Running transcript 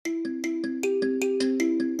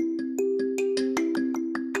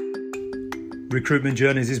Recruitment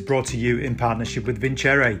Journeys is brought to you in partnership with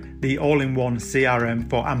Vincere, the all-in-one CRM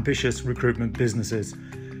for ambitious recruitment businesses.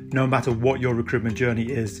 No matter what your recruitment journey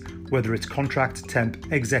is, whether it's contract, temp,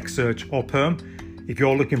 exec search or perm, if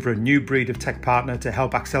you're looking for a new breed of tech partner to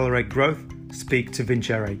help accelerate growth, speak to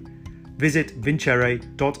Vincere. Visit vincere.io/mint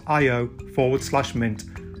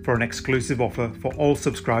for an exclusive offer for all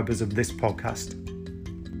subscribers of this podcast.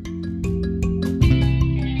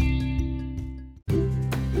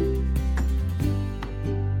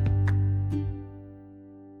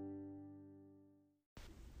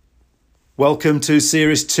 Welcome to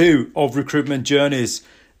Series 2 of Recruitment Journeys.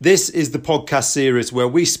 This is the podcast series where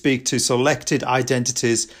we speak to selected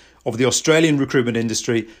identities of the Australian recruitment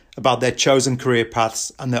industry about their chosen career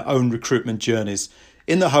paths and their own recruitment journeys,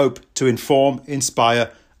 in the hope to inform, inspire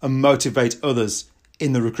and motivate others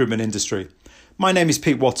in the recruitment industry. My name is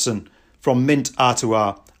Pete Watson from Mint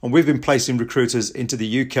R2R, and we've been placing recruiters into the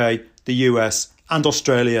UK, the US and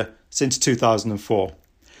Australia since 2004.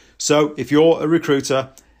 So if you're a recruiter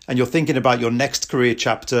and you're thinking about your next career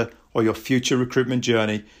chapter or your future recruitment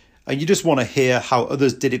journey, and you just want to hear how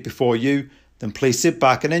others did it before you, then please sit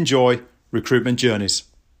back and enjoy Recruitment Journeys.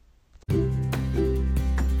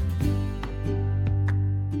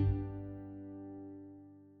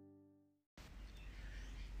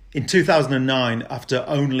 In 2009, after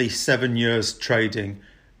only 7 years trading,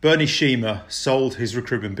 Bernie Sheamer sold his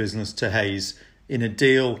recruitment business to Hays in a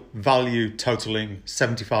deal value totaling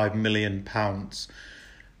 £75 million.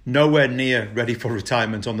 Nowhere near ready for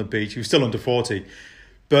retirement on the beach, he was still under 40.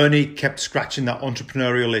 Bernie kept scratching that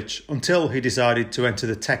entrepreneurial itch until he decided to enter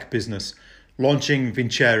the tech business, launching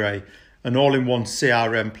Vincere, an all-in-one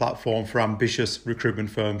CRM platform for ambitious recruitment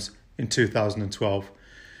firms in 2012.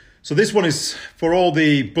 So this one is for all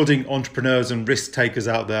the budding entrepreneurs and risk takers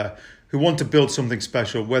out there who want to build something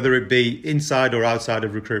special, whether it be inside or outside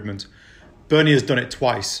of recruitment. Bernie has done it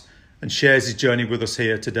twice and shares his journey with us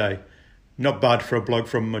here today. Not bad for a bloke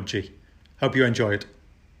from Mudgee. Hope you enjoy it.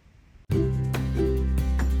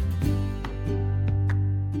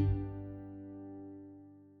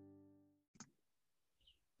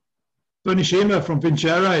 Bernie Sheamer from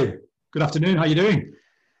Vincere. Good afternoon. How are you doing?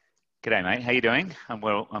 G'day, mate. How you doing? I'm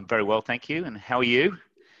well. I'm very well, thank you. And how are you?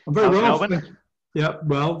 I'm very well. Melbourne? Yeah,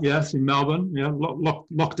 well, yes, in Melbourne. Yeah,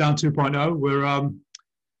 lockdown 2.0.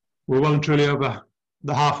 We're well and truly over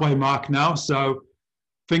the halfway mark now. So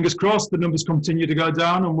fingers crossed, the numbers continue to go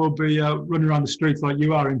down, and we'll be running around the streets like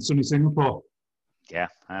you are in sunny Singapore. Yeah.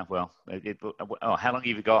 How long have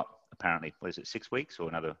you got? Apparently, was it 6 weeks or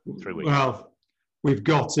another 3 weeks? Well, we've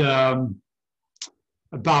got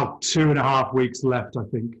about 2.5 weeks left, I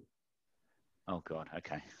think. Oh God.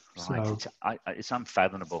 Okay. Right. So, it's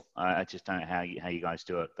unfathomable. I just don't know how you guys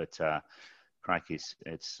do it, but crikey,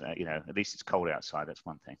 it's at least it's cold outside. That's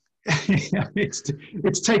one thing.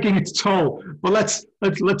 it's taking its toll. But let's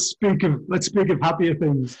speak of happier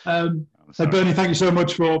things. Hey Bernie, thank you so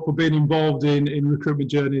much for being involved in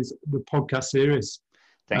Recruitment Journeys, the podcast series.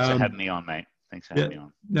 Thanks for having me on, mate. Thanks for having me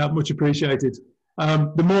on. Yeah, much appreciated.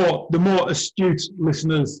 The more astute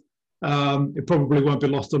listeners, it probably won't be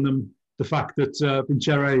lost on them the fact that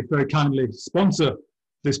Vincere very kindly sponsor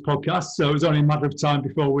this podcast. So it was only a matter of time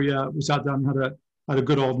before we sat down and had a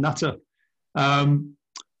good old natter.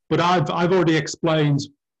 But I've already explained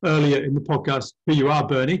earlier in the podcast who you are,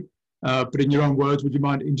 Bernie. But in your own words, would you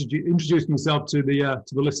mind introducing yourself to the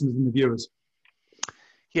listeners and the viewers?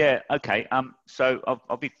 Yeah. Okay. So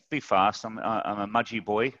I'll be fast. I'm a Mudgee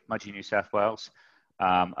boy, Mudgee, New South Wales.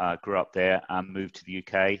 Grew up there. Moved to the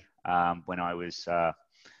UK when I was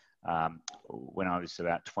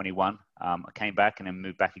about 21. I came back and then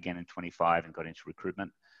moved back again in 25 and got into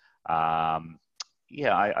recruitment.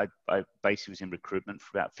 I basically was in recruitment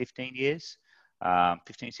for about 16 years. I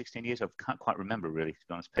can't quite remember really, to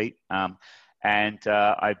be honest, Pete.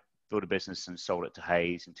 I built a business and sold it to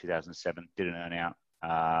Hays in 2007, did an earn out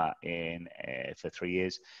for 3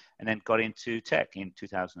 years, and then got into tech in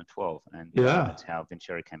 2012. And that's how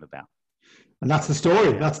Vincere came about. And that's the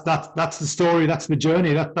story. That's the story. That's the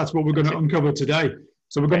journey. That's what we're going to uncover today.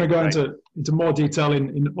 So we're going to go into more detail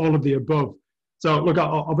in all of the above. So look,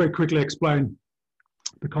 I'll very quickly explain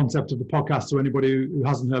the concept of the podcast to anybody who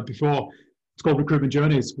hasn't heard before. It's called Recruitment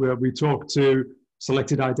Journeys, where we talk to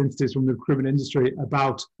selected identities from the recruitment industry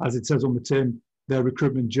about, as it says on the tin, their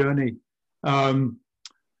recruitment journey. When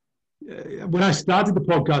I started the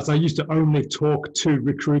podcast, I used to only talk to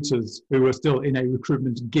recruiters who were still in a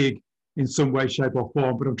recruitment gig in some way, shape or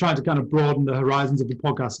form. But I'm trying to kind of broaden the horizons of the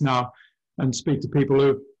podcast now and speak to people who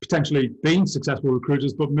have potentially been successful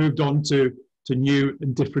recruiters, but moved on to new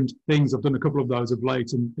and different things. I've done a couple of those of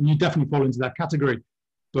late, and you definitely fall into that category,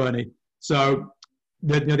 Bernie. So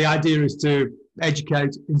the idea is to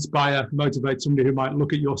educate, inspire, motivate somebody who might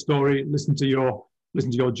look at your story, listen to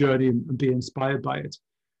your journey, and be inspired by it.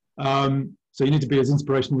 So you need to be as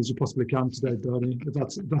inspirational as you possibly can today, Bernie. If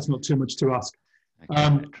that's not too much to ask.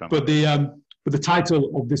 But the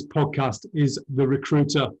title of this podcast is The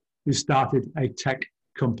Recruiter Who Started a Tech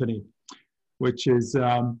Company, which is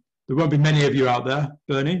there won't be many of you out there,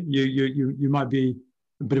 Bernie. You might be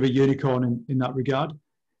a bit of a unicorn in that regard.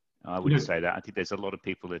 I wouldn't say that. I think there's a lot of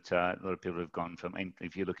people that have gone from. And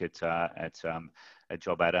if you look at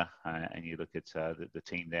JobAdder and you look at the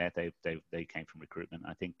team there, they came from recruitment.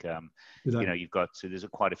 I think you've got there's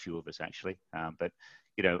quite a few of us actually, but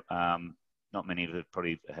not many of us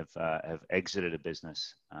probably have exited a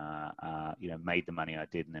business, made the money I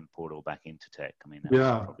did and then poured it all back into tech. I mean,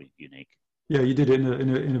 that's probably unique. Yeah, you did it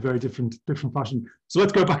in a very different fashion. So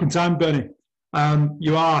let's go back in time, Bernie.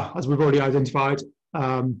 You are, as we've already identified,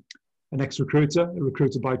 an ex-recruiter, a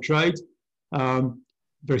recruiter by trade,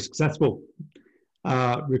 very successful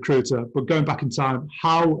recruiter. But going back in time,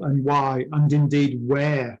 how and why, and indeed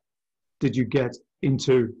where, did you get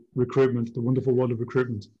into recruitment, the wonderful world of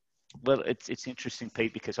recruitment? Well, it's interesting,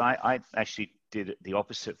 Pete, because I actually did the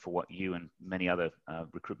opposite for what you and many other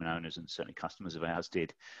recruitment owners and certainly customers of ours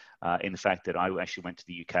did, in the fact that I actually went to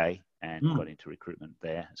the UK and got into recruitment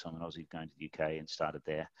there. So I'm an Aussie going to the UK and started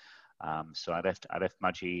there. So I left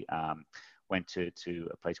Mudgee, went to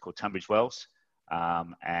a place called Tunbridge Wells,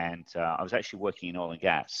 and I was actually working in oil and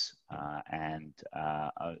gas. And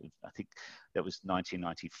I think that was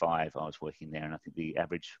 1995. I was working there, and I think the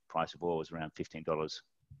average price of oil was around $15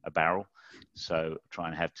 a barrel. So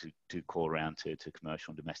trying to have to call around to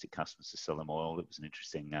commercial and domestic customers to sell them oil. It was an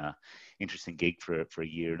interesting gig for a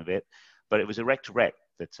year and a bit. But it was a rec to rec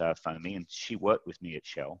that phoned me, and she worked with me at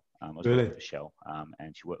Shell. I was working for Shell,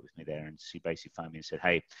 and she worked with me there. And she basically phoned me and said,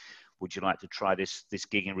 "Hey, would you like to try this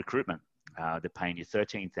gig in recruitment? They're paying you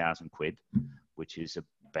 13,000 quid, which is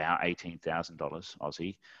about $18,000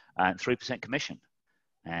 Aussie, and 3% commission."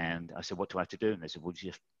 And I said, "What do I have to do?" And they said, "Well,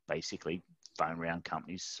 just basically phone around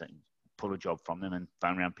companies, and pull a job from them, and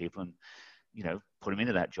phone around people, and put them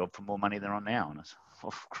into that job for more money they're on now." And I said,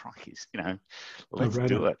 "Oh, crikey, let's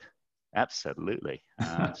do it." Absolutely.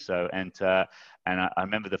 And I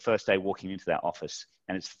remember the first day walking into that office,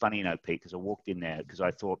 and it's funny, Pete, because I walked in there because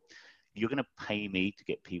I thought, you're going to pay me to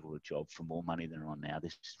get people a job for more money than they're on now.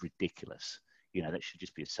 This is ridiculous. That should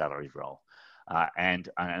just be a salaried role. And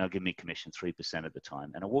I'll give me commission 3% at the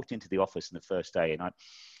time. And I walked into the office in the first day, and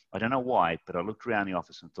I don't know why, but I looked around the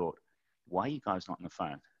office and thought, why are you guys not on the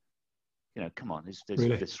phone? Come on, there's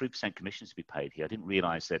 3% commissions to be paid here. I didn't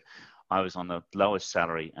realize that I was on the lowest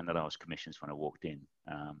salary and the lowest commissions when I walked in.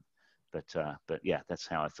 But yeah, that's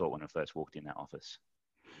how I thought when I first walked in that office.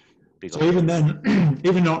 So even then,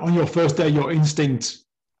 even on your first day, your instinct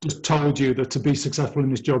just told you that to be successful in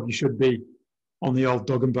this job, you should be on the old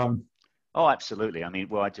dog and bone. Oh, absolutely. I mean,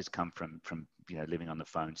 I just come from living on the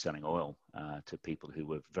phone selling oil to people who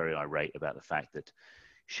were very irate about the fact that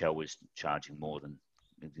Shell was charging more than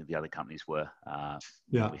the other companies were.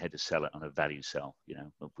 We had to sell it on a value sell.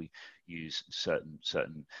 We use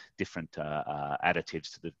certain different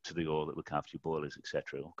additives to the oil that look after your boilers,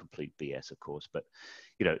 etc. All complete BS, of course. But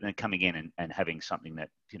then coming in and having something that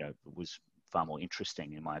was far more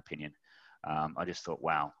interesting, in my opinion. I just thought,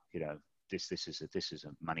 wow, this is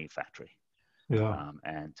a money factory. Yeah.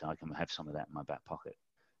 And I can have some of that in my back pocket.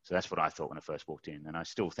 So that's what I thought when I first walked in, and I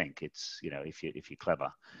still think it's if you're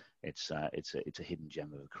clever, it's a hidden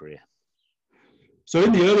gem of a career. So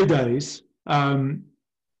in the early days,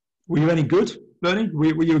 were you any good, Bernie?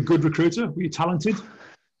 Were you a good recruiter? Were you talented?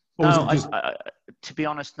 No, to be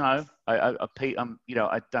honest, no. Pete,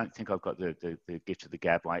 I don't think I've got the gift of the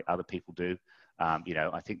gab like other people do.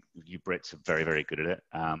 I think you Brits are very, very good at it.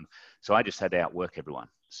 So I just had to outwork everyone.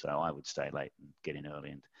 So I would stay late and get in early,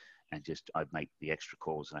 and just I'd make the extra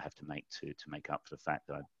calls that I have to make to make up for the fact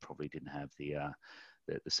that I probably didn't have the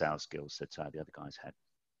sales skills that the other guys had.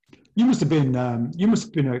 You must have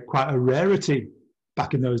been quite a rarity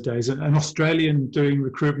back in those days, an Australian doing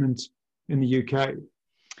recruitment in the UK.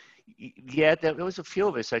 Yeah, there was a few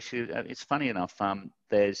of us actually. It's funny enough.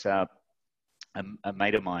 There's a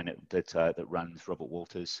mate of mine that runs Robert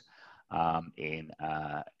Walters.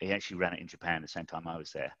 He actually ran it in Japan at the same time I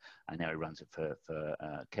was there, and now he runs it for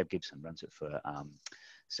Kev Gibson runs it for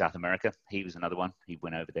South America. He was another one. He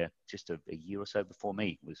went over there just a year or so before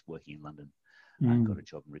me. Was working in London and got a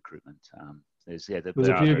job in recruitment. There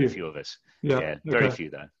are very few of us. Yeah, very few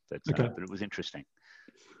though. But it was interesting.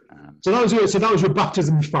 So that was your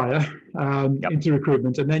baptism of fire into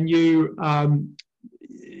recruitment, and then you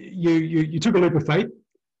took a leap of faith.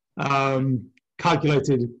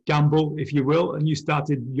 calculated gamble, if you will, and you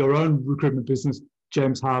started your own recruitment business,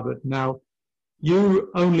 James Harvard. Now, you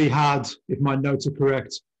only had, if my notes are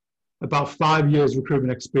correct, about 5 years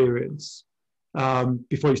recruitment experience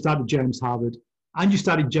before you started James Harvard, and you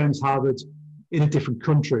started James Harvard in a different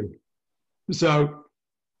country. So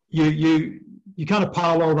you kind of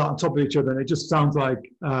pile all that on top of each other, and it just sounds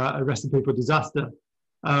like a recipe for disaster.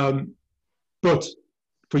 But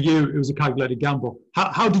for you, it was a calculated gamble.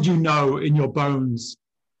 How did you know in your bones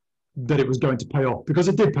that it was going to pay off? Because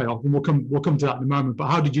it did pay off, and we'll come to that in a moment. But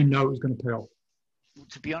how did you know it was going to pay off?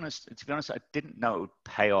 To be honest, I didn't know it would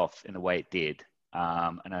pay off in the way it did,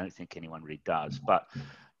 and I don't think anyone really does. But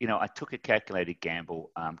I took a calculated gamble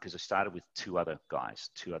because I started with two other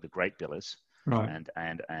great billers, right?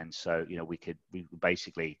 And so we could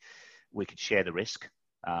share the risk,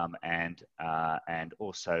 and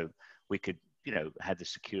also we could had the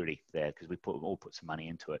security there because we all put some money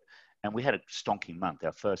into it. And we had a stonking month.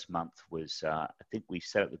 Our first month was, I think we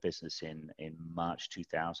set up the business in March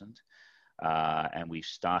 2000. And we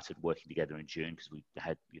started working together in June because we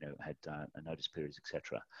had a notice periods,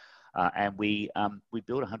 etc. And we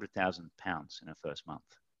built £100,000 in our first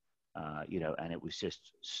month, and it was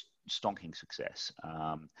just stonking success.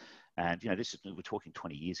 And we're talking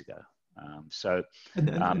 20 years ago. Sorry,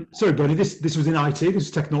 Bernie, this was in IT. This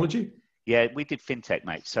was technology. Yeah, we did fintech,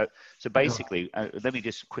 mate. So basically, let me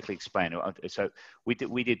just quickly explain. So we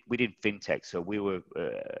did fintech. So we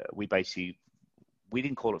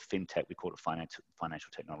didn't call it fintech. We called it financial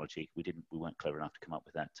technology. We weren't clever enough to come up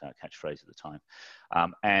with that catchphrase at the time.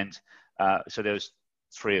 So there was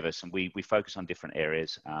three of us, and we focused on different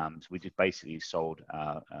areas. So we just basically sold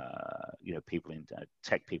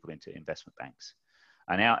tech people into investment banks,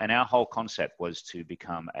 and our whole concept was to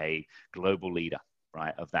become a global leader,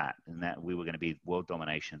 right, of that, and that we were going to be world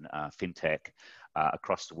domination fintech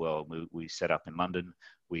across the world. We set up in London.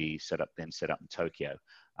 We set up in Tokyo.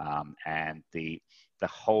 And the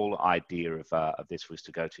whole idea of this was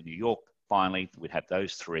to go to New York. Finally, we'd have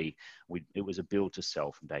those three. It was a build to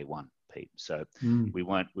sell from day one, Pete. So we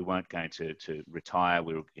weren't going to retire.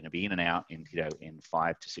 We were going to be in and out in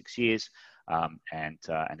 5 to 6 years, and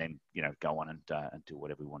then go on and do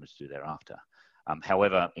whatever we wanted to do thereafter.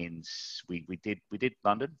 However, we did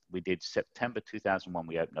London. We did September 2001.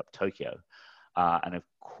 We opened up Tokyo, and of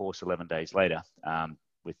course, 11 days later,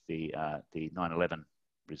 with the 9/11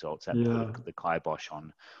 results, that put the kibosh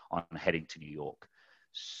on heading to New York.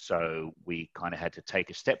 So we kind of had to take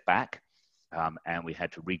a step back, and we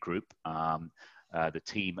had to regroup. The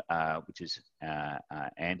team, which is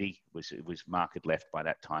Andy, was Mark had left by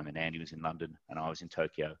that time, and Andy was in London, and I was in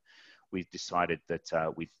Tokyo. We decided that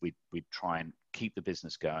we'd try and keep the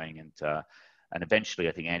business going, and eventually,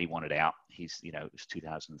 I think Andy wanted out. It was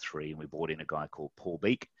 2003, and we brought in a guy called Paul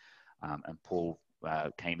Beak, and Paul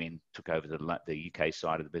came in, took over the UK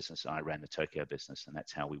side of the business, and I ran the Tokyo business, and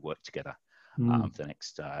that's how we worked together for the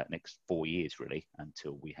next 4 years, really,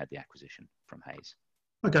 until we had the acquisition from Hays.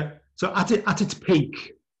 Okay, so at its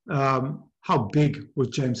peak, how big was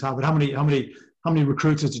James Harvard? How many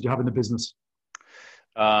recruiters did you have in the business?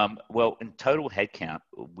 Well, in total headcount,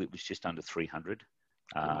 it was just under 300.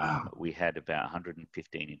 Wow. We had about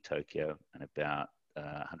 115 in Tokyo and about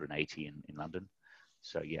 180 in London.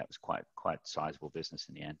 So yeah, it was quite sizable business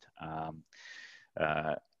in the end.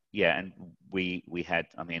 And we had,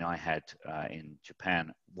 I had in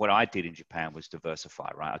Japan, what I did in Japan was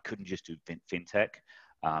diversify, right? I couldn't just do fintech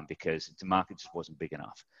because the market just wasn't big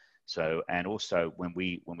enough. So, and also when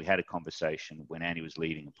we had a conversation, when Andy was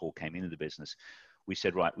leaving and Paul came into the business, we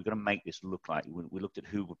said, right, we've got to make this look like, we looked at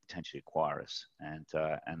who would potentially acquire us.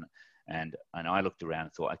 And I looked around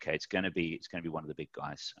and thought, okay, it's going to be one of the big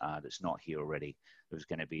guys that's not here already. It was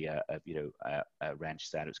going to be a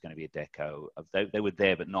Randstad. It was going to be a Deco. They were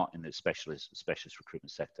there, but not in the specialist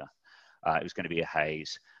recruitment sector. It was going to be a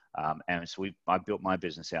Hays. And so I built my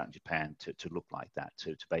business out in Japan to look like that,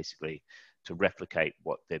 to basically to replicate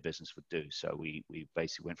what their business would do. So we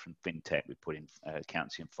basically went from fintech. We put in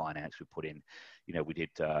accountancy and finance. We put in, we did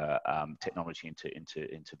technology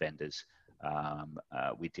into vendors.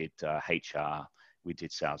 We did HR. We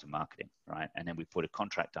did sales and marketing, right? And then we put a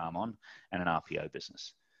contract arm on and an RPO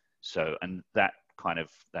business. So, and that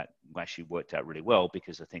actually worked out really well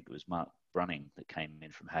because I think it was Mark Brunning that came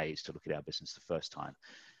in from Hays to look at our business the first time.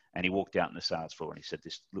 And he walked out on the sales floor and he said,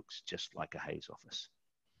 "This looks just like a Hays office."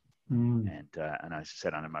 And I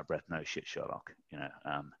said under my breath, "No shit, Sherlock."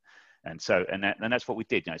 And so, and that's what we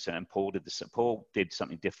did, you know. So, and Paul did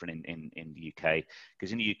something different in the UK,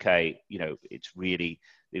 because in the UK, you know,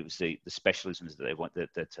 it was the specialisms that they want, that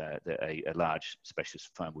a large specialist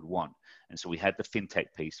firm would want. And so we had the fintech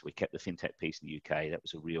piece. We kept the fintech piece in the UK. That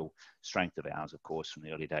was a real strength of ours, of course, from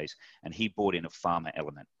the early days. And he brought in a pharma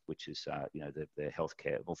element, which is, you know, the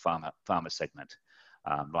healthcare or pharma segment,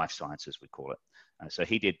 life sciences, we call it. So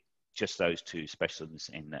he did just those two specialisms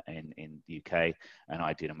in the UK, and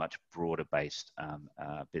I did a much broader based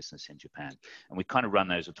business in Japan. And we kind of run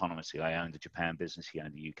those autonomously. I owned the Japan business, he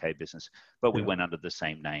owned the UK business, but we went under the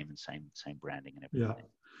same name and same branding and everything.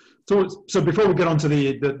 Yeah. So before we get on to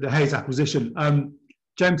the Hays acquisition,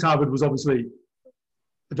 James Harwood was obviously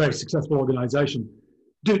a very successful organisation.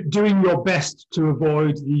 Doing your best to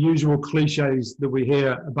avoid the usual cliches that we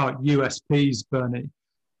hear about USPs, Bernie,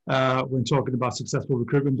 when talking about successful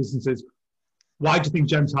recruitment businesses. Why do you think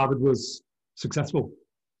James Harwood was successful,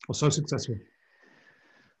 or so successful?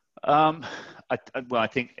 I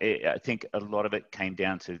think a lot of it came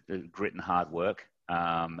down to the grit and hard work.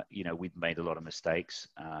 You know, we've made a lot of mistakes,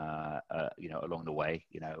 you know, along the way.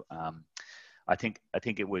 You know, I think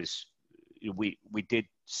it was, we did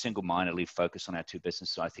single-mindedly focus on our two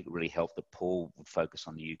businesses. So I think it really helped that Paul would focus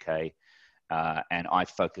on the UK, and I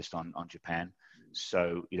focused on Japan.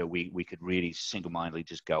 So, you know, we could really single-mindedly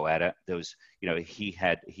just go at it. There was, you know, he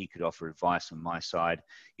could offer advice on my side.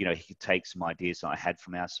 You know, he could take some ideas that I had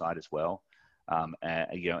from our side as well,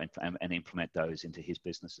 you know, and implement those into his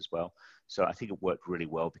business as well. So I think it worked really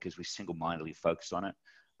well because we single-mindedly focused on it,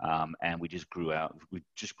 and we just grew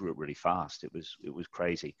it really fast. It was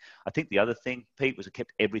crazy. I think the other thing, Pete, was it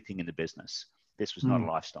kept everything in the business. This was not a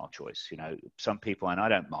lifestyle choice. You know, some people, and I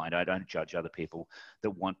don't mind, I don't judge other people that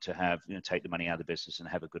want to have, you know, take the money out of the business and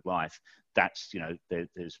have a good life. That's, you know,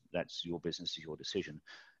 that's your business, is your decision.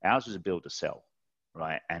 Ours was a build to sell,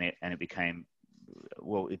 right? And it became,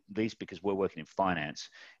 well, at least because we're working in finance,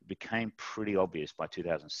 it became pretty obvious by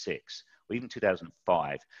 2006 or even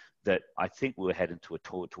 2005 that I think we were heading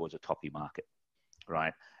towards a toppy market,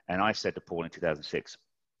 right? And I said to Paul in 2006,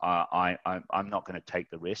 I'm not going to take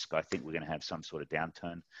the risk. I think we're going to have some sort of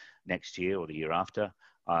downturn next year or the year after.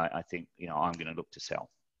 I think, you know, I'm going to look to sell,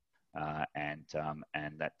 and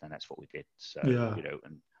that's what we did. So, yeah. You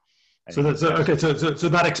know, so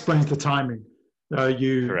that explains the timing.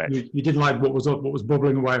 You didn't like what was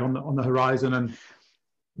bubbling away on the horizon, and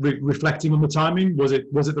reflecting on the timing, was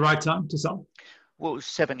it the right time to sell? Well, it was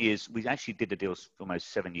 7 years. We actually did the deals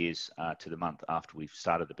almost 7 years to the month after we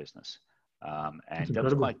started the business. And that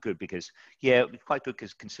was quite good because,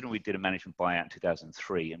 considering we did a management buyout in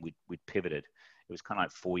 2003 and we'd pivoted, it was kind of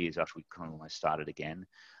like 4 years after we kind of almost started again.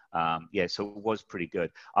 So it was pretty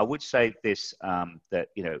good. I would say this, that,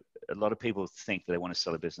 you know, a lot of people think that they want to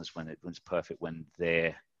sell a business when it's perfect, when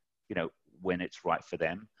they're, you know, when it's right for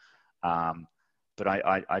them. But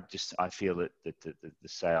I feel that the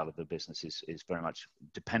sale of the business is very much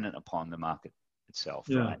dependent upon the market itself,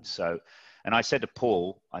 right? So, and I said to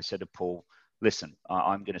Paul, listen,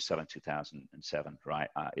 I'm going to sell in 2007, right?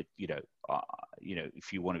 You know,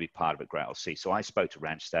 if you want to be part of it, great, I'll see. So I spoke to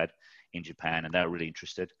Randstad in Japan, and they were really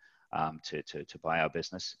interested to buy our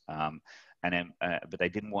business. And then, but they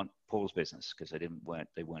didn't want Paul's business because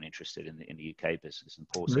they weren't interested in the UK business. And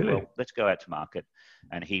Paul said, well, let's go out to market.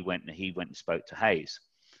 And he went and spoke to Hays,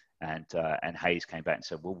 and Hays came back and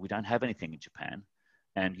said, well, we don't have anything in Japan.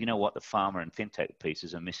 And you know what? The pharma and fintech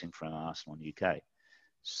pieces are missing from Arsenal in the UK.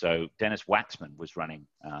 So Dennis Waxman was running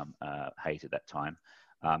Hays at that time.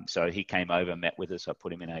 So he came over, met with us. I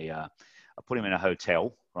put him in a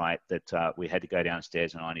hotel, right? That we had to go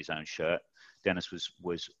downstairs and iron his own shirt. Dennis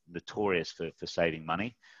was notorious for saving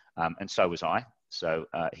money, and so was I. So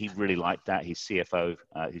he really liked that. His CFO,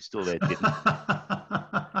 who's still there, didn't.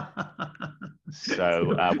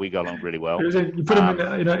 So we got along really well. You put him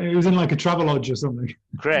in, he was in like a travel lodge or something.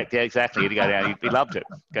 Correct. Yeah, exactly. He'd go down. He loved it.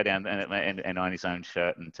 Go down and iron his own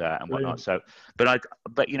shirt and whatnot. So,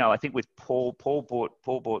 but you know, I think with Paul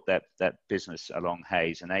bought that business along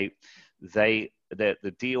Hays, and the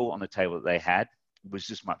deal on the table that they had was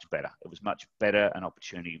just much better. It was much better an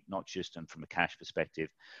opportunity, not just from a cash perspective,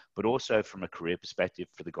 but also from a career perspective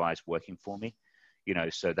for the guys working for me. You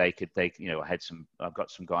know, so I've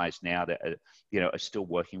got some guys now that are still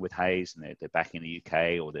working with Hays, and they're back in the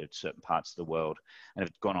UK or they're in certain parts of the world, and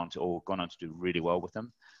have gone on to do really well with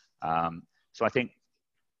them. So I think,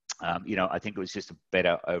 I think it was just a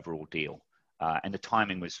better overall deal, and the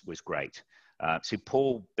timing was great. So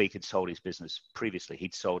Paul Beek had sold his business previously.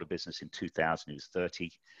 He'd sold a business in 2000. He was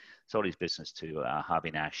 30, sold his business to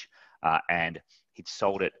Harvey Nash, and he'd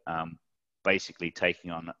sold it basically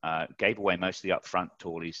taking on, gave away most of the upfront to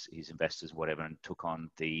all his investors, whatever, and took on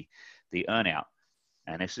the earnout.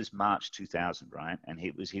 And this is March 2000, right? And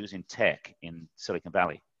he was in tech in Silicon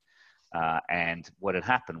Valley. And what had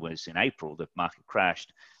happened was in April, the market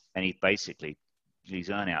crashed, and his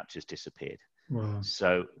earnout just disappeared. Wow.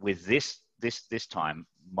 So with this time,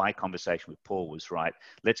 my conversation with Paul was, right,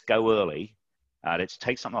 let's go early. Let's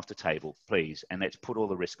take something off the table, please, and let's put all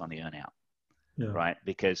the risk on the earnout. Yeah. Right?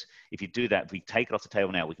 Because if you do that, if we take it off the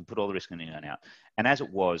table now, we can put all the risk on the earnout. And as it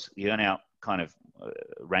was, the earnout kind of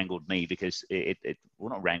wrangled me because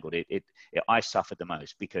I suffered the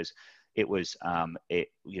most because it was,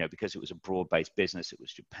 because it was a broad-based business. It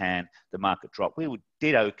was Japan. The market dropped. We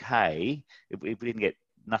did okay. We didn't get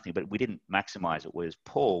nothing, but we didn't maximize it. Whereas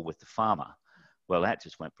Paul with the pharma, well, that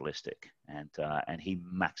just went ballistic, and he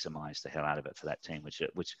maximized the hell out of it for that team, which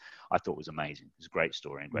I thought was amazing. It was a great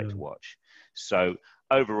story and great to watch. So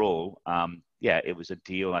overall, it was a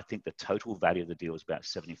deal. I think the total value of the deal was about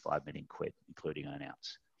 75 million quid, including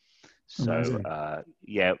earnouts. So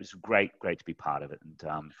it was great to be part of it, and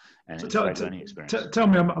it's a great learning experience. Tell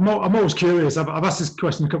me, I'm always curious. I've asked this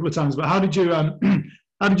question a couple of times, but how did you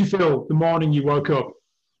feel the morning you woke up,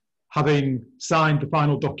 having signed the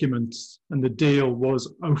final documents and the deal was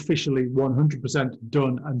officially 100%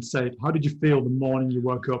 done and said? How did you feel the morning you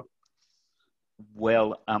woke up?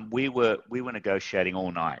 Well, we were negotiating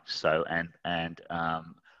all night. So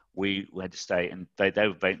we had to stay, and they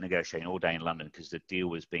were negotiating all day in London because the deal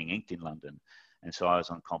was being inked in London, and so I was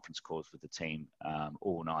on conference calls with the team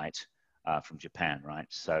all night from Japan, right?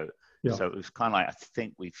 So it was kind of like, I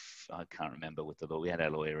can't remember with the lawyer. We had our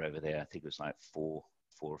lawyer over there. I think it was like 4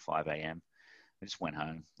 or 5 a.m. I just went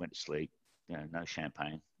home, went to sleep, no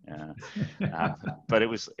champagne. But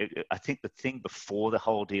I think the thing before the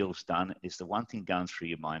whole deal's done is the one thing going through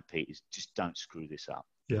your mind, Pete, is just don't screw this up.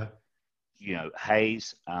 Yeah.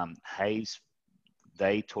 Hays,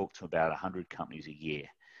 they talk to about 100 companies a year.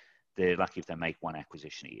 They're lucky if they make one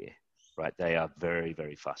acquisition a year, right? They are very,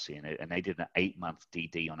 very fussy. And they did an 8-month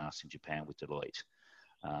DD on us in Japan with Deloitte.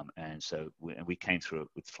 And so we came through it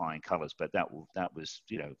with flying colors, but that was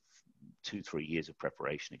 2-3 years of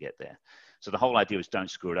preparation to get there. So the whole idea was don't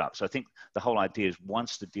screw it up. So I think the whole idea is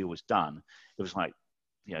once the deal was done, it was like,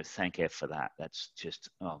 thank F for that. That's just,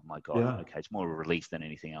 oh my God. Yeah. Okay. It's more of a relief than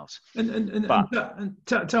anything else. And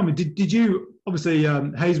tell me, did you, obviously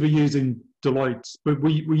Hays were using Deloitte, but were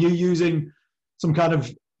you using some kind of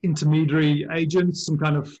intermediary agent, some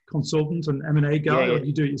kind of consultant, an M&A guy, or did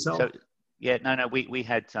you do it yourself? We had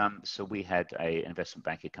a investment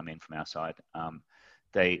banker come in from our side.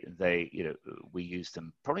 We used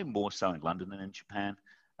them probably more so in London than in Japan.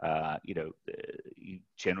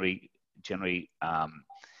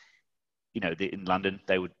 In London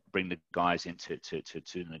they would bring the guys into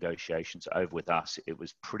to negotiations. Over with us, it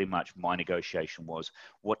was pretty much my negotiation was,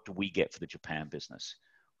 what do we get for the Japan business?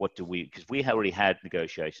 Because we already had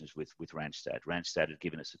negotiations with Randstad. Randstad had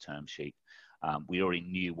given us a term sheet. We already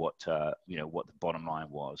knew what the bottom line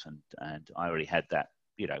was, and I already had that.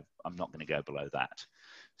 I'm not going to go below that.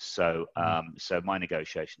 So my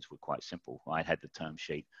negotiations were quite simple. I had the term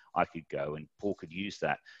sheet. I could go, and Paul could use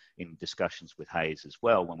that in discussions with Hays as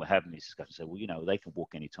well. When we're having these discussions, say, well, they can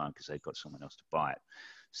walk anytime because they've got someone else to buy it.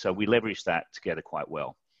 So we leveraged that together quite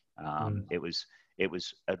well. It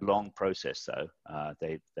was a long process, though.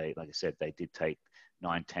 They like I said, they did take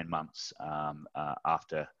 9-10 months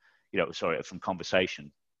after, from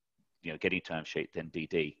conversation, getting a term sheet, then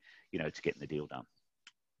DD, to getting the deal done.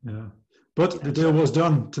 Yeah, but the deal was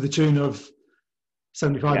done to the tune of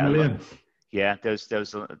 75 million. There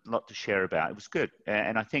was a lot to share about. It was good,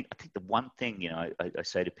 and I think the one thing I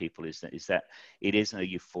say to people is that it isn't a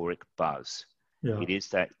euphoric buzz. Yeah. It is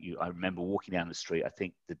that I remember walking down the street, I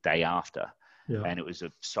think the day after, and it was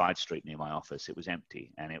a side street near my office. It was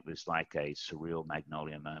empty, and it was like a surreal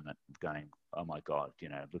Magnolia moment of going, oh my God,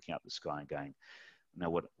 looking up the sky and going, no,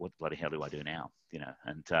 what bloody hell do I do now?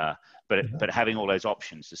 But having all those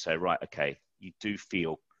options to say, right, okay, you do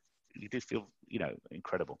feel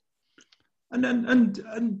incredible.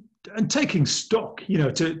 And taking stock,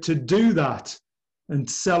 to do that and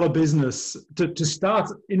sell a business, to start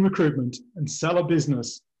in recruitment and sell a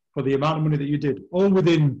business for the amount of money that you did, all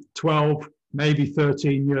within 12, maybe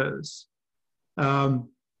 13 years.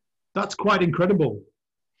 That's quite incredible.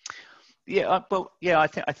 I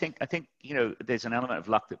think there's an element of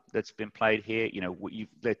luck that's been played here.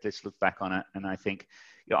 Let's look back on it, and I think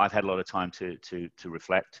I've had a lot of time to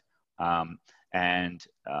reflect, and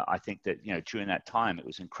I think that during that time it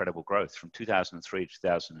was incredible growth from 2003 to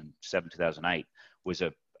 2007, 2008 was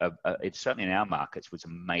it's certainly in our markets was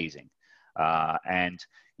amazing. And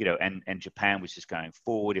and Japan was just going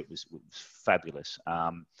forward. It was fabulous.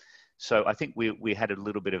 So I think we had a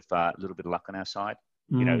little bit of luck on our side.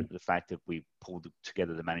 The fact that we pulled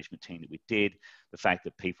together the management team that we did, the fact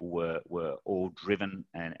that people were all driven,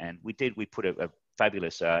 and we put a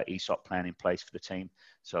fabulous ESOP plan in place for the team.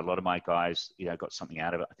 So a lot of my guys, got something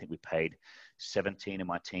out of it. I think we paid 17 of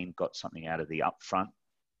my team got something out of the upfront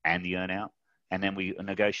and the earnout. And then we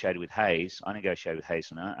negotiated with Hays. I negotiated with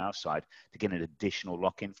Hays on our side to get an additional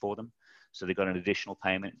lock-in for them. So they got an additional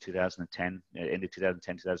payment in 2010, end of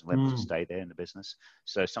 2010, 2011 to stay there in the business.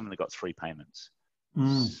 So some of them got 3 payments.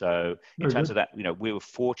 So in terms of that, we were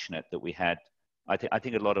fortunate that we had, I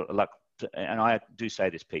think a lot of luck, and I do say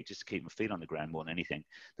this, Pete, just to keep my feet on the ground more than anything,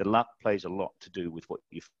 the luck plays a lot to do with what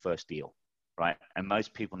your first deal, right? And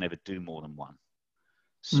most people never do more than one.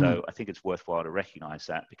 So I think it's worthwhile to recognize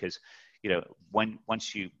that, because, one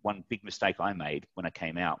big mistake I made when I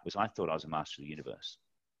came out was I thought I was a master of the universe.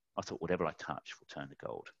 I thought whatever I touch will turn to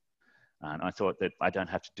gold. And I thought that I don't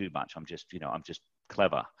have to do much. I'm just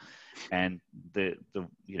clever. And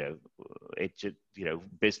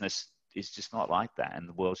business is just not like that. And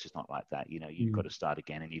the world's just not like that. You've got to start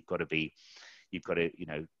again, and you've got to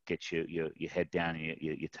get your head down and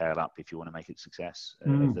your tail up if you want to make it a success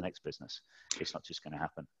of the next business. It's not just going to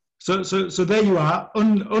happen. So there you are,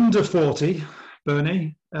 under 40,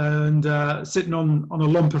 Bernie, and sitting on a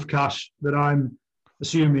lump of cash that I'm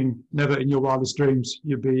assuming never in your wildest dreams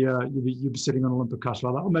you'd be sitting on a lump of cash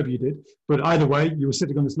like that, or maybe you did. But either way, you were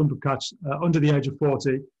sitting on this lump of cash under the age of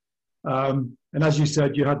 40, and as you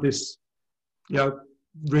said, you had this,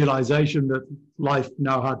 realization that life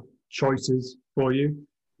now had choices for you.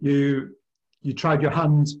 You tried your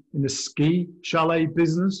hand in the ski chalet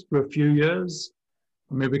business for a few years.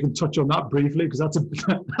 I mean, we can touch on that briefly, because that's a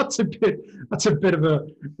bit of a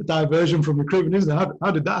diversion from recruitment, isn't it?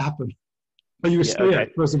 How did that happen? Are you a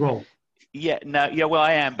skier, first of all? Well,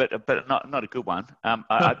 I am, but not a good one.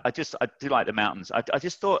 I do like the mountains. I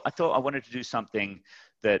thought I wanted to do something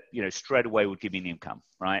that straight away would give me an income,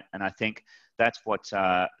 right? And I think that's what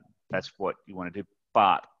you want to do.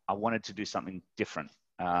 But I wanted to do something different,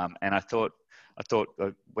 and I thought I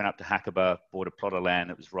went up to Hackaba, bought a plot of land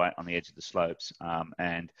that was right on the edge of the slopes,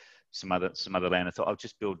 and some other land. I thought I'll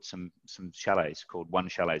just build some chalets, called One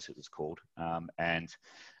Chalets it was called, and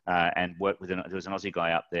work with there was an Aussie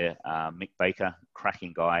guy up there, Mick Baker,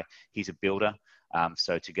 cracking guy. He's a builder.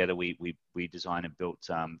 So together we designed and built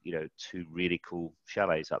 2 really cool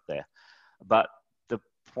chalets up there. But the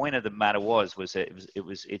point of the matter was that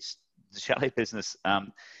it's the chalet business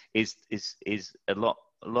is a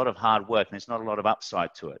lot of hard work, and there's not a lot of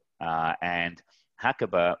upside to it. And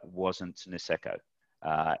Hackaba wasn't Niseko.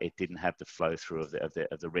 It didn't have the flow through of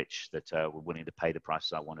the rich that were willing to pay the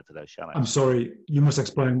prices I wanted for those chalets. I'm sorry, you must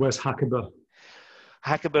explain. Where's Hackaba?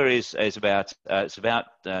 Hackaba is about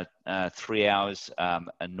 3 hours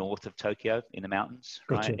north of Tokyo in the mountains,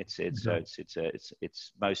 right? Gotcha.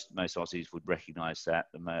 It's most Aussies would recognise that.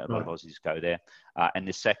 A lot of Aussies go there. And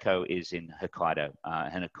Niseko is in Hokkaido,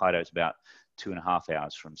 and Hokkaido is about 2.5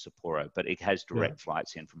 hours from Sapporo, but it has direct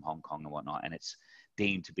flights in from Hong Kong and whatnot, and it's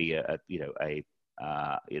deemed to be a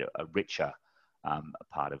richer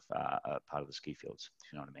part of the ski fields,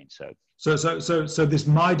 if you know what I mean. So this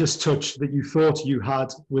Midas touch that you thought you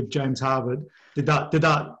had with James Harvard, did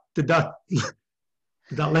that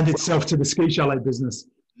lend itself to the ski chalet business?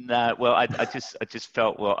 No, well, I just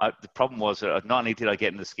felt, the problem was that not only did I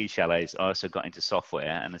get into ski chalets, I also got into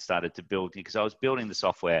software, and I started to build, because I was building the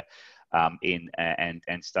software and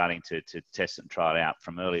starting to test and try it out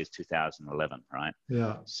from early as 2011, right?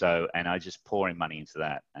 Yeah. So, and I just pouring money into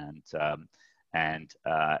that, and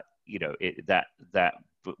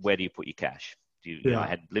where do you put your cash? I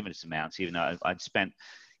had limited amounts, even though I'd spent,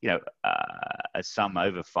 a sum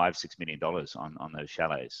over $5-6 million on those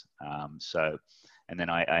chalets. And then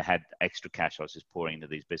I had extra cash I was just pouring into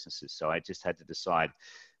these businesses. So I just had to decide,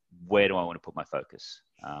 where do I want to put my focus?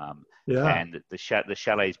 And the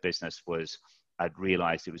chalets business was, I'd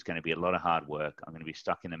realized it was going to be a lot of hard work. I'm going to be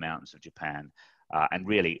stuck in the mountains of Japan. And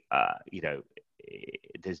really,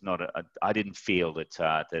 there's not I didn't feel that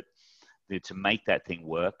to make that thing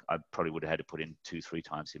work, I probably would have had to put in 2-3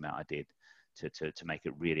 times the amount I did to make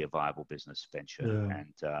it really a viable business venture. Yeah.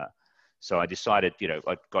 And so I decided,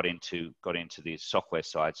 I got into the software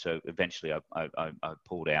side. So eventually I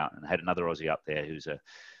pulled out, and had another Aussie up there who's a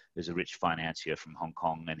rich financier from Hong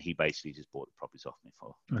Kong, and he basically just bought the properties off me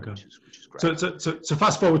which is great. So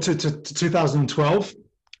fast forward to 2012,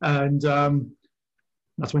 and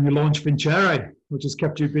that's when you launched Vincere, which has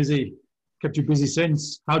kept you busy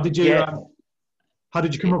since. How did you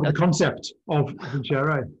come up with the concept of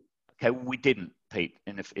Vincere? Okay, we didn't, Pete,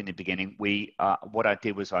 in the beginning. What I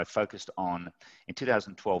did was I focused on, in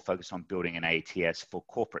 2012, focused on building an ATS for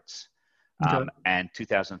corporates. Okay. And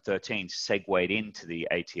 2013 segued into the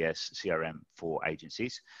ATS CRM for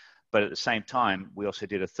agencies. But at the same time, we also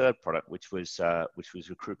did a third product, which was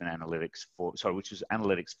recruitment analytics which was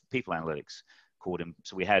analytics, people analytics called him.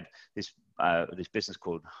 So we had this business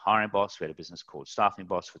called Hiring Boss. We had a business called Staffing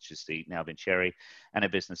Boss, which is now Vincere, and a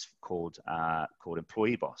business called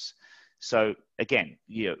Employee Boss. So again,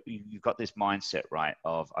 you've got this mindset, right?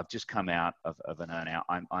 Of I've just come out of an earnout.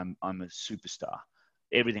 I'm a superstar.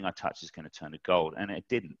 Everything I touch is going to turn to gold, and it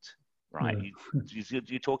didn't. Right? Yeah.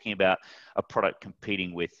 You're talking about a product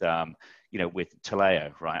competing with with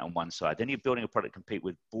Taleo, right, on one side. Then you're building a product to compete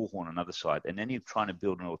with Bullhorn on another side, and then you're trying to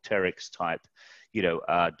build an Alteryx type,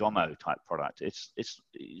 Domo type product. It's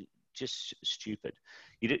just stupid.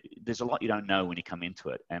 There's a lot you don't know when you come into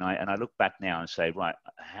it, and I look back now and say, right,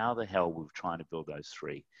 how the hell were we trying to build those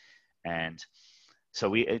three? And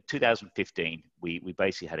so in 2015, we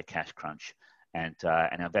basically had a cash crunch. And our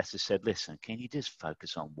investors said, listen, can you just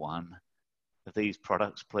focus on one of these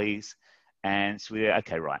products, please? And so we were,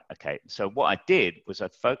 okay. So what I did was I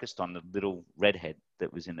focused on the little redhead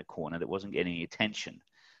that was in the corner that wasn't getting any attention.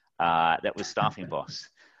 That was Staffing Boss.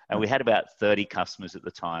 And we had about 30 customers at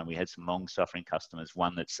the time. We had some long-suffering customers,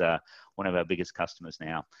 one that's one of our biggest customers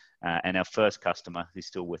now, and our first customer who's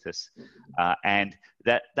still with us. And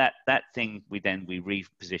that thing, we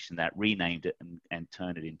repositioned that, renamed it, and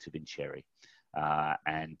turned it into Vincere.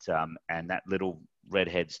 And that little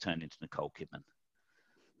redhead's turned into Nicole Kidman.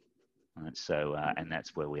 And so, and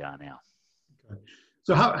that's where we are now. Okay.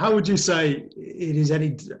 So how would you say it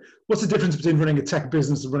is what's the difference between running a tech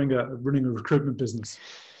business and running a recruitment business?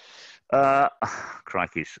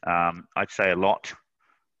 Crikey. I'd say a lot.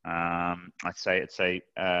 I'd say that's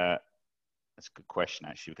a good question,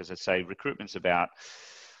 actually, because I'd say recruitment's about,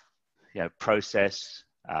 process,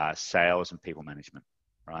 sales, and people management.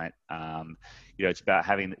 Right. It's about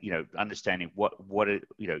having, understanding what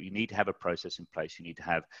you need to have a process in place. You need to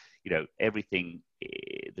have, everything.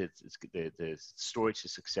 The storage to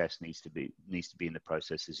success needs to be in the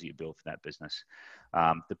processes you build for that business.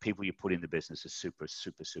 The people you put in the business are super,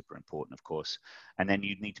 super, super important, of course. And then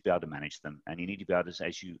you need to be able to manage them. And you need to be able to,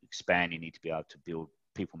 as you expand, you need to be able to build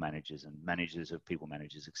people managers and managers of people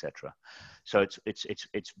managers, etc. So it's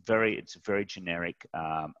a very generic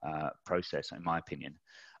process, in my opinion.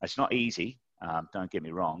 It's not easy, don't get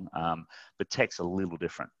me wrong, but tech's a little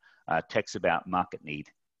different. Tech's about market need,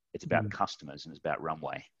 it's about customers, and it's about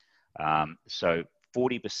runway. So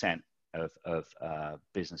 40% of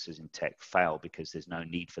businesses in tech fail because there's no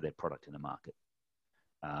need for their product in the market.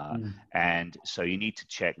 And so you need to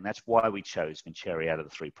check, and that's why we chose Vincere out of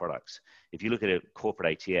the three products. If you look at a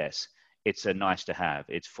corporate ATS, it's a nice to have.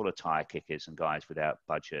 It's full of tire kickers and guys without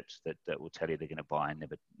budgets that will tell you they're going to buy and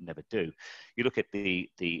never do. You look at the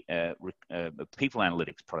people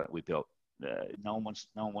analytics product we built. No one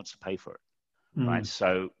wants to pay for it, right?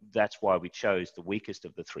 So that's why we chose the weakest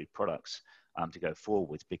of the three products to go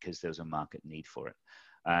forward with, because there's a market need for it.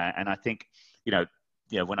 And I think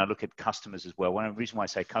when I look at customers as well, one reason why I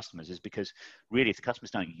say customers is because really, if the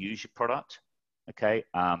customers don't use your product,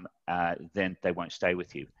 then they won't stay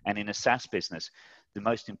with you. And in a SaaS business, the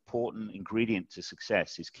most important ingredient to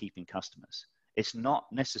success is keeping customers. It's not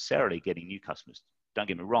necessarily getting new customers. Don't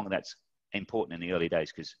get me wrong, that's important in the early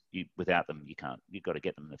days, because without them, you've got to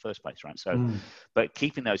get them in the first place, right? So, but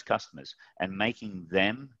keeping those customers and making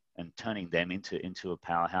them and turning them into a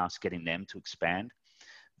powerhouse, getting them to expand,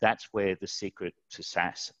 that's where the secret to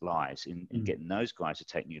SaaS lies, in getting those guys to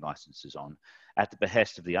take new licenses on at the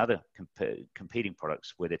behest of the other competing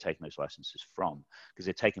products where they're taking those licenses from, because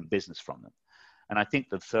they're taking business from them. And I think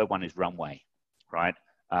the third one is runway, right?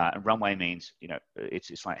 And runway means,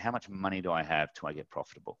 it's like, how much money do I have till I get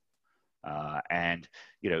profitable? And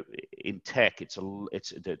in tech,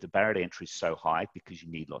 the barrier to entry is so high because you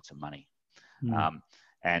need lots of money.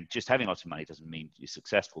 And just having lots of money doesn't mean you're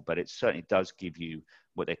successful, but it certainly does give you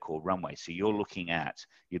what they call runway. So you're looking at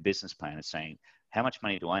your business plan and saying, how much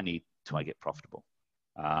money do I need till I get profitable?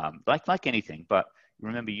 Like anything, but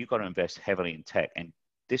remember, you've got to invest heavily in tech. And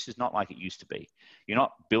this is not like it used to be. You're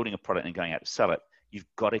not building a product and going out to sell it. You've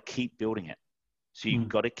got to keep building it. So you've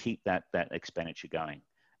got to keep that expenditure going.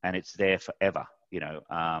 And it's there forever,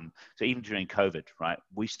 So even during COVID, right,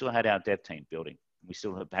 we still had our dev team building. We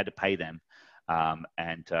still had to pay them.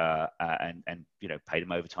 And pay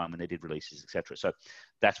them overtime when they did releases, etc. So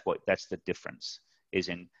that's the difference.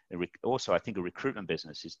 Also, I think a recruitment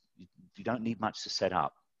business is, you don't need much to set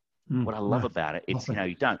up. What I love Yeah. about it, it's,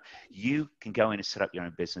 Nothing. you can go in and set up your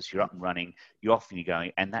own business. You're up and running. You're off and you're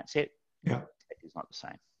going, and that's it. Yeah. It's not the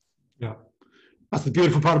same. Yeah. That's the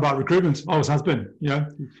beautiful part about recruitment. Always has been.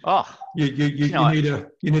 Oh, You need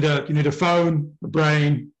a phone, a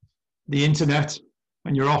brain, the internet,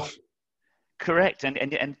 and you're off. correct. And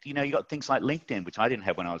you got things like LinkedIn, which I didn't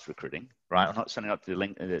have when I was recruiting, right? I'm not signing up to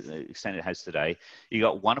the extent it has today. You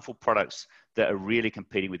got wonderful products that are really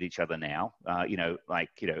competing with each other now. I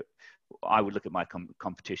would look at my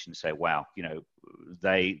competition and say, wow,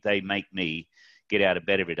 they make me get out of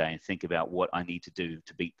bed every day and think about what I need to do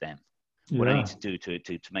to beat them. What I need to do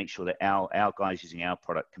to make sure that our guys using our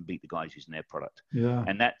product can beat the guys using their product. Yeah.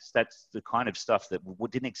 And that's the kind of stuff that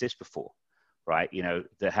didn't exist before, right?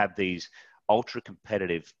 That have these ultra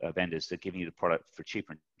competitive vendors that are giving you the product for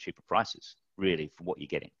cheaper and cheaper prices, really, for what you're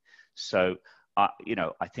getting. So, I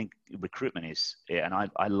think recruitment is, and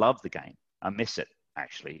I love the game. I miss it,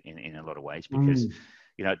 actually, in a lot of ways, because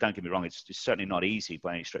don't get me wrong, it's certainly not easy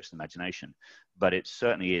by any stretch of the imagination, but it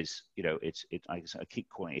certainly is. I keep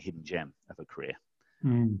calling it a hidden gem of a career.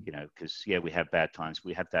 Because we have bad times.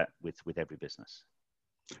 We have that with every business.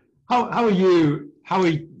 How are you,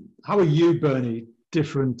 Bernie,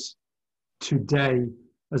 different today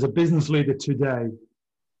as a business leader today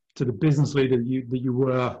to the business leader that you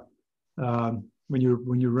were when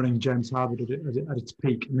you're running James Harvard at its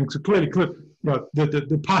peak? I mean, so clearly,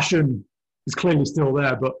 the passion is clearly still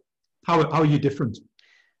there, but how are you different?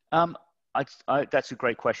 That's a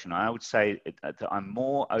great question. I would say that I'm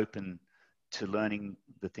more open to learning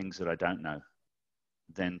the things that I don't know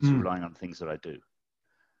than to relying on things that I do.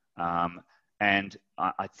 And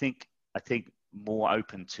I think more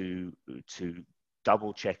open to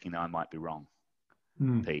double checking that I might be wrong,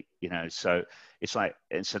 Pete. So it's like,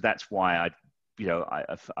 and so that's why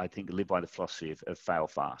I think live by the philosophy of fail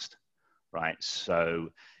fast, right? So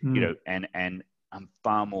and I'm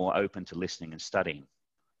far more open to listening and studying,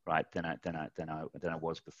 right, than I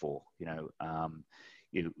was before.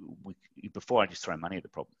 Before I just throw money at the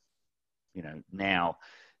problem. Now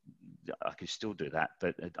I could still do that,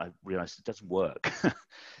 but I realized it doesn't work.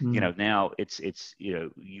 Now it's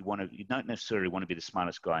you don't necessarily want to be the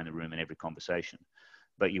smartest guy in the room in every conversation,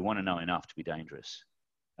 but you want to know enough to be dangerous.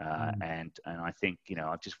 And I think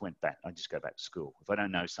I just go back to school. If I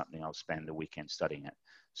don't know something, I'll spend the weekend studying it.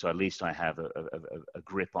 So at least I have a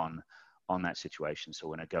grip on that situation. So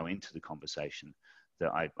when I go into the conversation,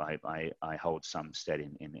 that I hold some steady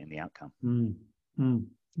in the outcome.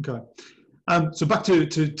 Okay. So back to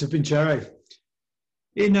Vincere.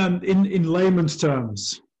 In layman's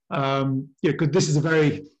terms, because this is a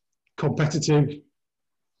very competitive,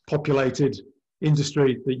 populated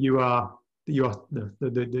industry that you are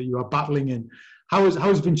battling in. How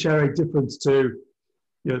is Vincere different to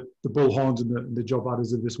the Bullhorns and the job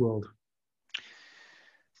adders of this world?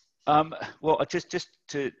 Well, just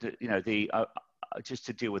to just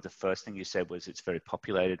to deal with the first thing you said, was it's very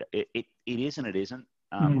populated. It is and it isn't.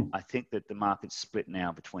 I think that the market's split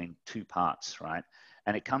now between two parts, right?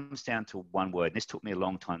 And it comes down to one word. And this took me a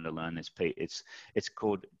long time to learn this, Pete. It's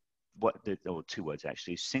called or two words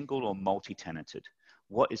actually: single or multi-tenanted.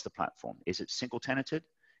 What is the platform? Is it single tenanted?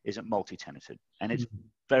 Is it multi-tenanted? And it's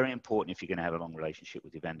very important if you're going to have a long relationship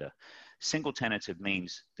with your vendor. Single tenanted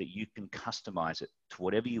means that you can customize it to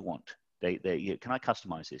whatever you want. Can I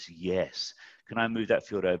customize this? Yes. Can I move that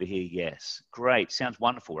field over here? Yes. Great. Sounds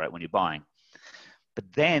wonderful, right, when you're buying. But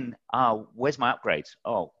then, where's my upgrades?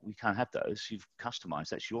 Oh, we can't have those. You've customized.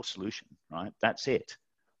 That's your solution, right? That's it.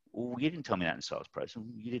 Well, you didn't tell me that in the sales process.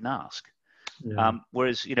 You didn't ask. Yeah.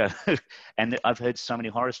 Whereas, and I've heard so many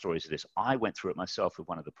horror stories of this. I went through it myself with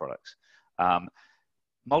one of the products.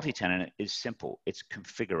 Multi-tenant is simple. It's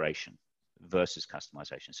configuration versus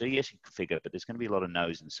customization. So yes, you configure, but there's going to be a lot of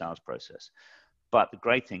no's in the sales process. But the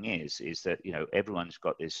great thing is that, everyone's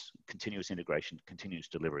got this continuous integration, continuous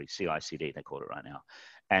delivery, CI/CD, they call it right now.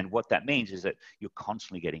 And what that means is that you're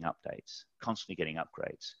constantly getting updates, constantly getting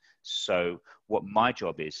upgrades. So what my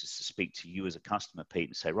job is to speak to you as a customer, Pete,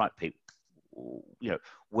 and say, right, Pete,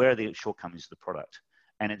 where are the shortcomings of the product?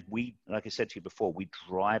 And we, like I said to you before, we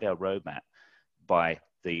drive our roadmap by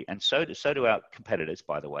and so do our competitors,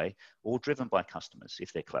 by the way, all driven by customers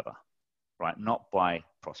if they're clever, right? Not by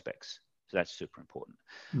prospects. So that's super important.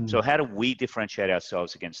 So how do we differentiate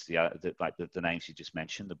ourselves against the names you just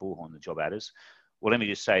mentioned, the Bullhorn, the job adders? Well, let me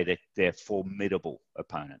just say that they're formidable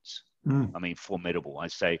opponents. I mean, formidable. I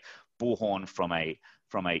say Bullhorn from a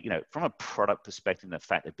product perspective, the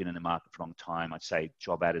fact they've been in the market for a long time. I'd say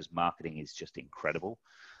job adders marketing is just incredible.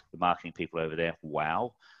 The marketing people over there,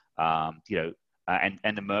 wow. and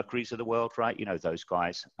the Mercuries of the world, right? You know, those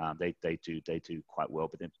guys, they do quite well,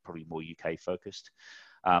 but they're probably more UK focused.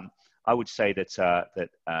 I would say that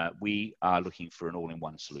we are looking for an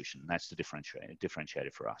all-in-one solution. And that's the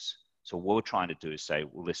differentiator for us. So what we're trying to do is say,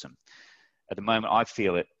 well, listen, at the moment, I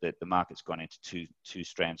feel that the market's gone into two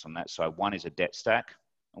strands on that side. One is a debt stack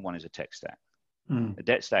and one is a tech stack. The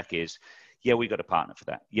debt stack is, yeah, we got a partner for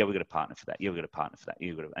that. Yeah, we got a partner for that. Yeah, we got a partner for that.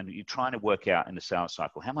 And you're trying to work out in the sales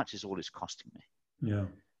cycle, how much is all this costing me? Yeah.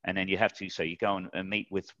 And then you have to, so you go and meet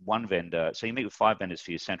with one vendor. So you meet with 5 vendors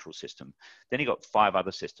for your central system. Then you got 5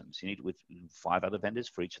 other systems. You need with 5 other vendors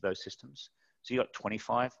for each of those systems. So you got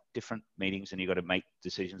 25 different meetings and you got to make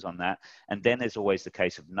decisions on that. And then there's always the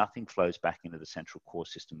case of nothing flows back into the central core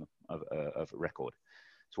system of a record.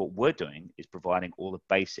 So what we're doing is providing all the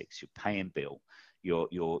basics, your pay and bill, your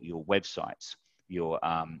websites, your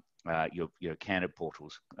candidate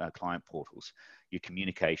portals, client portals, your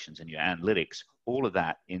communications and your analytics, all of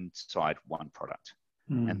that inside one product.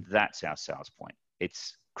 And that's our sales point.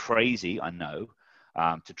 It's crazy, I know,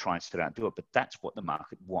 to try and sit out and do it, but that's what the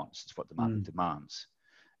market wants. It's what the market demands.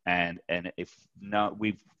 And if no,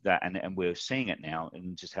 and we're seeing it now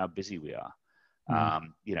in just how busy we are.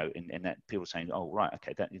 You know, and that people are saying, oh, right,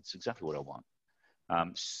 okay, it's exactly what I want.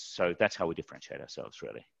 So that's how we differentiate ourselves,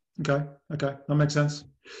 really. Okay, that makes sense.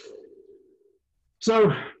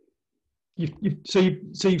 So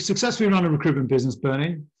you've successfully run a recruitment business,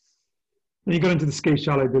 Bernie. Then you got into the ski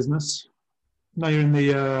chalet business. Now you're in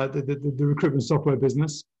the recruitment software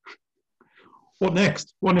business. What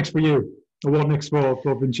next? What next for you? Or what next for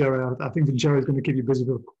Vincere? I think Vincere is going to keep you busy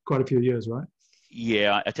for quite a few years, right?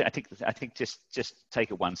 Yeah, I think just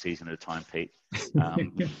take it one season at a time, Pete.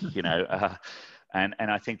 You know, and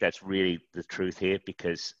I think that's really the truth here,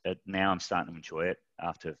 because now I'm starting to enjoy it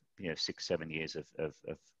after 6-7 years of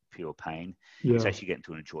pure pain. Yeah. It's actually getting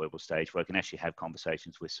to an enjoyable stage where I can actually have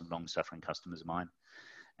conversations with some long-suffering customers of mine,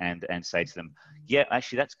 and say to them, yeah,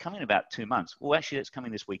 actually that's coming in about 2 months. Well, actually that's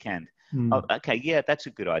coming this weekend. Oh, okay, yeah, that's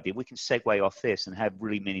a good idea. We can segue off this and have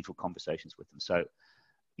really meaningful conversations with them. So.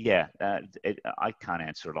 Yeah, I can't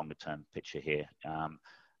answer a longer term picture here.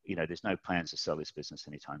 There's no plans to sell this business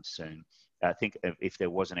anytime soon. I think if there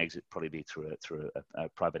was an exit, probably be through a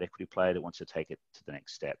private equity player that wants to take it to the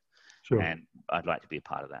next step. Sure. And I'd like to be a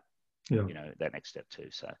part of that. Yeah. That next step too.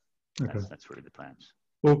 So that's really the plans.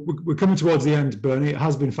 Well, we're coming towards the end, Bernie. It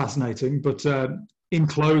has been fascinating, but in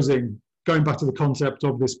closing, going back to the concept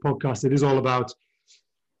of this podcast, it is all about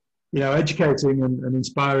educating and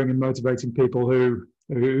inspiring and motivating people who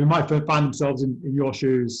might find themselves in your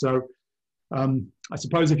shoes. So I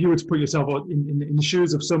suppose if you were to put yourself in the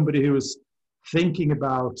shoes of somebody who was thinking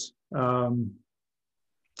about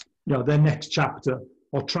their next chapter,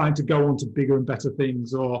 or trying to go on to bigger and better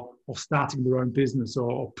things, or starting their own business,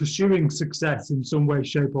 or pursuing success in some way,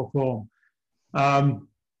 shape or form,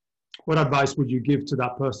 what advice would you give to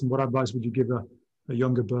that person? What advice would you give a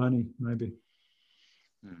younger Bernie, maybe?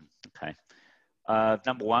 Okay.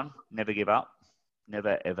 Number one, never give up.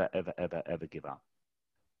 Never, ever, ever, ever, ever give up.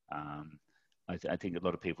 I think a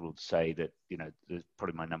lot of people would say that,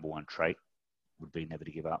 probably my number one trait would be never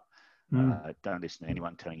to give up. Don't listen to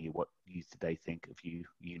anyone telling you what they think of you.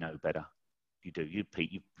 You know better. You do.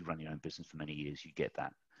 Pete, you've run your own business for many years. You get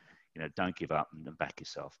that. Don't give up and back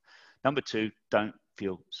yourself. Number two, don't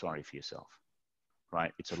feel sorry for yourself.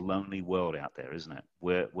 Right? It's a lonely world out there, isn't it?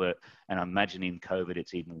 And I'm imagining COVID,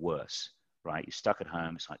 it's even worse. Right? You're stuck at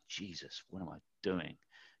home. It's like, Jesus, what am I doing?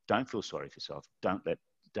 Don't feel sorry for yourself. Don't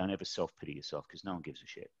ever self-pity yourself, because no one gives a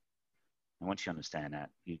shit. And once you understand that,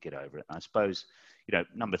 you get over it. And I suppose,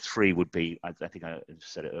 number three would be, I think I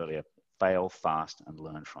said it earlier, fail fast and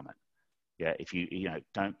learn from it. Yeah. If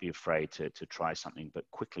don't be afraid to try something, but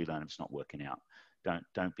quickly learn if it's not working out.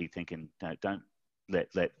 Don't be thinking, don't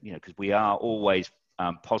let, because we are always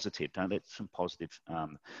positive. Don't let some positive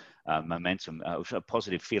momentum,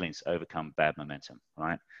 positive feelings overcome bad momentum,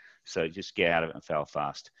 right? So just get out of it and fail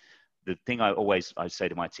fast. The thing I say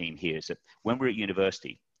to my team here is that when we're at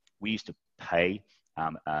university, we used to pay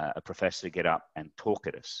a professor to get up and talk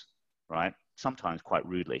at us, right? Sometimes quite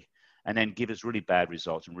rudely, and then give us really bad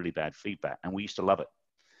results and really bad feedback. And we used to love it.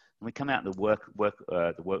 And we come out in the work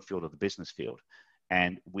field or the business field,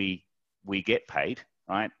 and we get paid,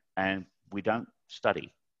 right? And we don't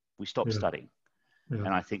study. We stop studying. Yeah. And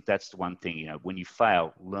I think that's the one thing, when you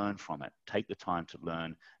fail, learn from it. Take the time to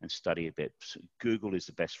learn and study a bit. So Google is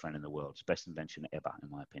the best friend in the world. It's the best invention ever, in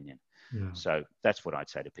my opinion. Yeah. So that's what I'd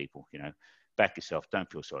say to people, back yourself, don't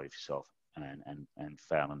feel sorry for yourself, and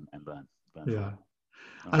fail and learn. Yeah.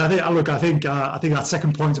 And I think that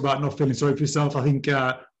second point about not feeling sorry for yourself, I think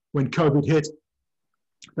when COVID hit,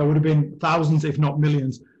 there would have been thousands, if not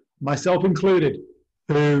millions, myself included,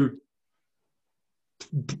 who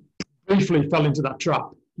briefly fell into that trap.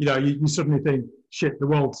 You suddenly think, shit, the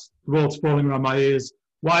world's falling around my ears.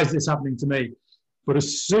 Why is this happening to me? But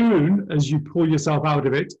as soon as you pull yourself out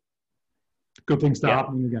of it, good things start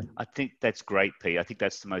happening again. I think that's great, Pete. I think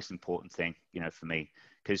that's the most important thing, for me,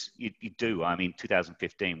 because you do. I mean,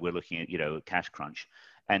 2015, we're looking at, a cash crunch.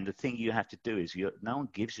 And the thing you have to do is no one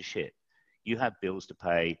gives a shit. You have bills to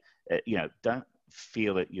pay. Don't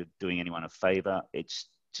feel that you're doing anyone a favor. It's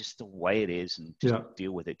just the way it is, and just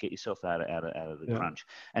deal with it. Get yourself out of the crunch.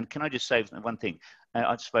 And can I just say one thing?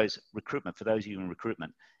 I suppose recruitment, for those of you in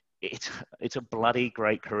recruitment, it's a bloody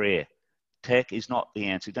great career. Tech is not the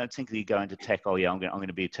answer. Don't think that you go into tech, oh yeah, I'm going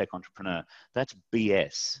to be a tech entrepreneur. That's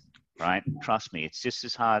BS, right? Trust me, it's just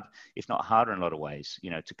as hard, if not harder in a lot of ways,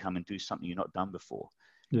 to come and do something you've not done before.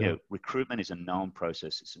 Recruitment is a known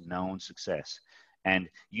process. It's a known success. And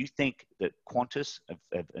you think that Qantas,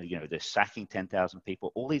 they're sacking 10,000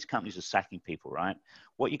 people. All these companies are sacking people, right?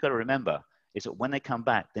 What you've got to remember is that when they come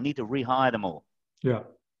back, they need to rehire them all. Yeah,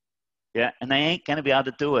 and they ain't going to be able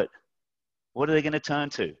to do it. What are they going to turn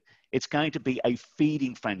to? It's going to be a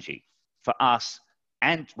feeding frenzy for us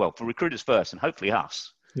and, well, for recruiters first, and hopefully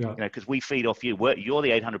us. Because we feed off you. You're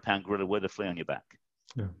the 800-pound gorilla. We're the flea on your back.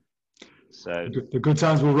 So the good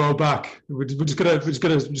times will roll back. We're just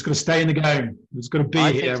gonna stay in the game. We're just gonna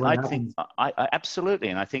be here. I absolutely,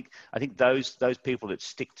 and I think those people that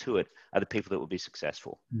stick to it are the people that will be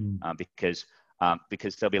successful, because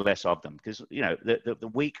there'll be less of them. Because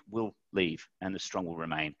the weak will leave and the strong will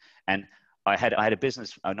remain. And I had a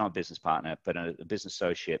business, not a business partner, but a business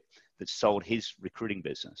associate that sold his recruiting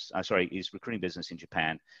business. His recruiting business in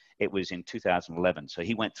Japan. It was in 2011. So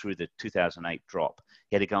he went through the 2008 drop.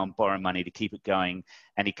 He had to go and borrow money to keep it going.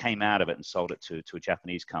 And he came out of it and sold it to a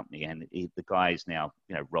Japanese company. And the guy is now,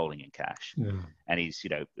 rolling in cash. And he's,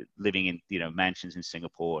 living in, mansions in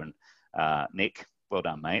Singapore. And Nick, well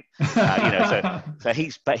done, mate. So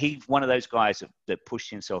he's one of those guys that pushed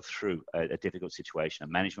himself through a difficult situation, a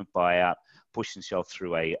management buyout, pushed himself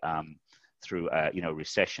through a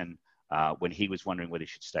recession when he was wondering whether he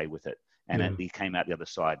should stay with it, and then he came out the other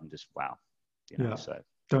side and just wow. So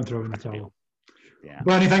don't throw in the towel.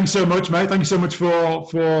 Bernie, thanks so much, mate. Thank you so much for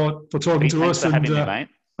talking to us and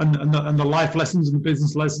the life lessons and the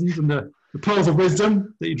business lessons and the pearls of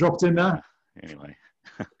wisdom that you dropped in there.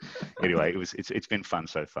 Anyway, it's been fun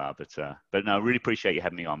so far, but no, I really appreciate you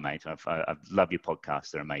having me on, mate. I love your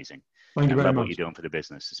podcasts; they're amazing. Thank you very much. I love what you're doing for the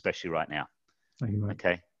business, especially right now. Thank you, mate.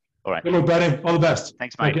 Okay, all right. Good luck, Bernie. All the best.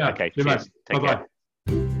 Thanks, mate. Okay, cheers. Take care.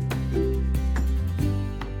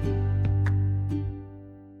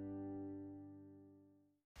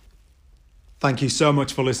 Thank you so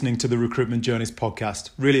much for listening to the Recruitment Journeys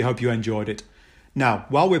podcast. Really hope you enjoyed it. Now,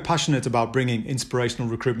 while we're passionate about bringing inspirational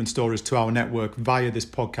recruitment stories to our network via this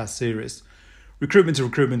podcast series, recruitment to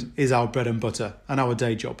recruitment is our bread and butter and our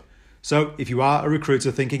day job. So if you are a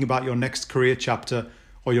recruiter thinking about your next career chapter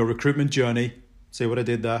or your recruitment journey, see what I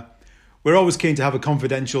did there? We're always keen to have a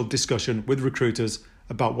confidential discussion with recruiters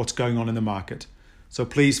about what's going on in the market. So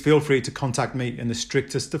please feel free to contact me in the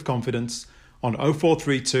strictest of confidence on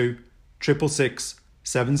 0432 666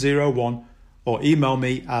 701 or email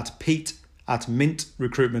me at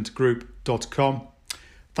pete@mintrecruitmentgroup.com.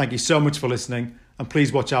 Thank you so much for listening, and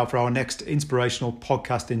please watch out for our next inspirational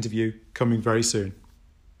podcast interview coming very soon.